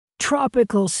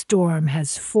tropical storm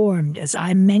has formed, as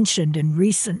I mentioned in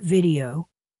recent video.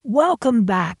 Welcome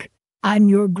back. I'm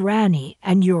your granny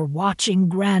and you're watching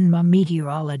Grandma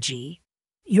Meteorology.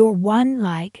 Your one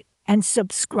like and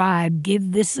subscribe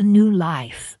give this a new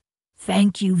life.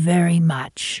 Thank you very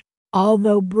much.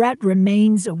 Although BRET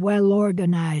remains a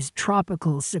well-organized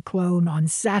tropical cyclone on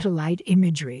satellite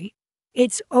imagery,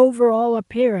 its overall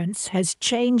appearance has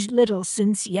changed little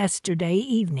since yesterday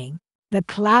evening. The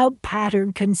cloud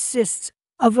pattern consists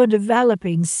of a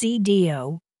developing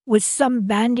CDO, with some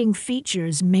banding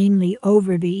features mainly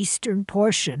over the eastern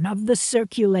portion of the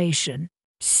circulation.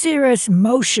 Cirrus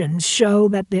motions show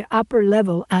that the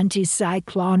upper-level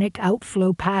anticyclonic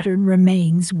outflow pattern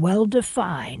remains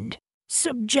well-defined.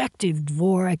 Subjective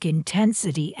dvorkic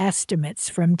intensity estimates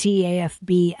from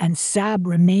TAFB and SAB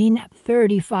remain at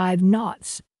 35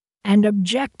 knots, and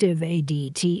objective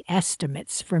ADT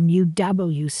estimates from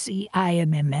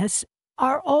UWC-IMMS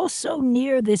are also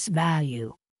near this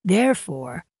value.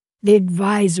 Therefore, the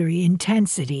advisory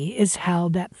intensity is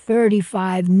held at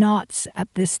 35 knots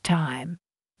at this time.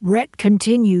 BRET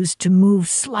continues to move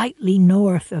slightly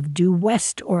north of due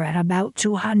west or at about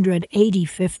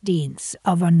 280/15ths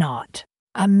of a knot.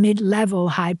 A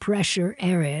mid-level high-pressure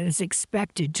area is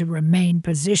expected to remain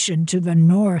positioned to the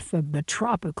north of the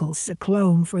tropical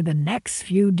cyclone for the next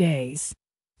few days.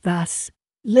 Thus,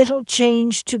 little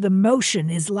change to the motion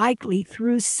is likely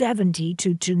through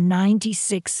 72 to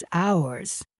 96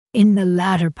 hours. In the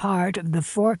latter part of the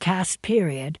forecast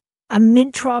period, a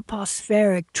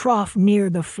mid-tropospheric trough near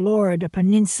the Florida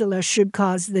Peninsula should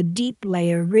cause the deep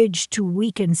layer ridge to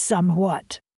weaken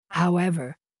somewhat.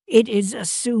 However, it is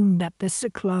assumed that the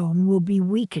cyclone will be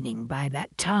weakening by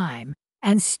that time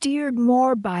and steered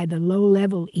more by the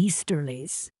low-level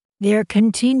easterlies. There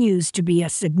continues to be a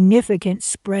significant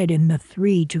spread in the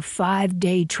 3 to 5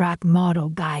 day track model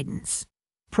guidance,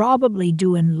 probably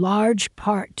due in large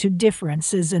part to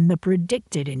differences in the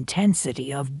predicted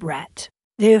intensity of BRET.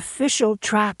 The official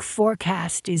track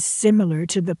forecast is similar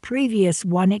to the previous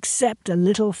one except a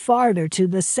little farther to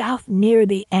the south near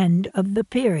the end of the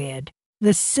period.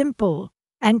 The simple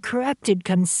and corrected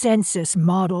consensus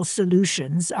model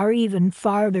solutions are even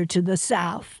farther to the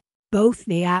south. Both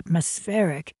the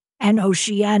atmospheric and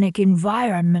oceanic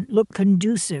environment look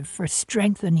conducive for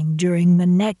strengthening during the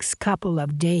next couple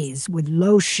of days with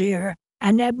low shear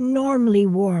and abnormally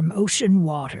warm ocean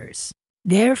waters.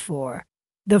 Therefore,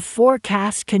 the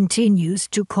forecast continues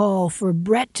to call for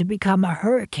BRET to become a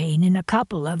hurricane in a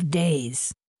couple of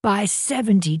days, by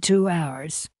 72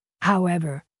 hours.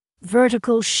 However,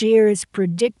 vertical shear is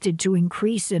predicted to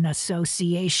increase in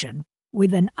association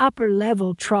with an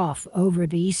upper-level trough over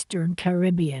the eastern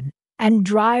Caribbean, and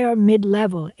drier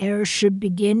mid-level air should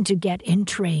begin to get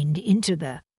entrained into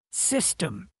the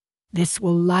system. This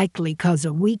will likely cause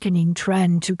a weakening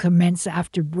trend to commence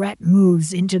after BRET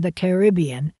moves into the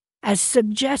Caribbean, as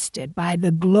suggested by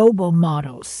the global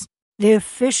models. The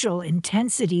official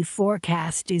intensity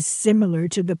forecast is similar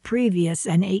to the previous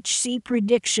NHC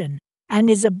prediction and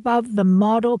is above the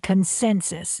model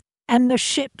consensus and the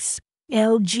ship's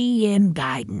LGM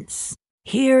guidance.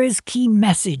 Here is key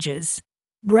messages.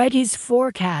 BRET is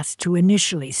forecast to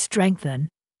initially strengthen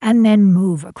and then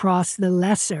move across the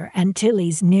Lesser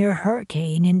Antilles near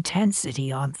hurricane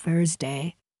intensity on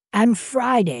Thursday and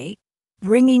Friday,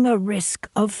 bringing a risk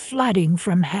of flooding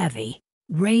from heavy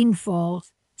rainfall,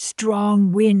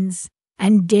 strong winds,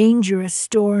 and dangerous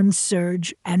storm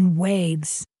surge and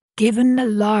waves. Given the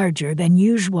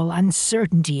larger-than-usual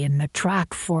uncertainty in the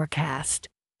track forecast,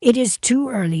 it is too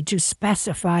early to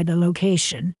specify the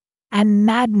location and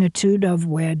magnitude of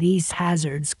where these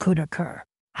hazards could occur.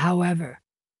 However,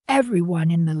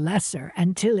 everyone in the Lesser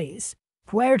Antilles,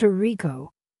 Puerto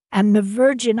Rico, and the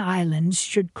Virgin Islands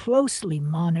should closely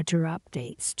monitor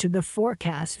updates to the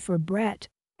forecast for BRET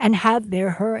and have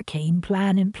their hurricane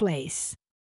plan in place.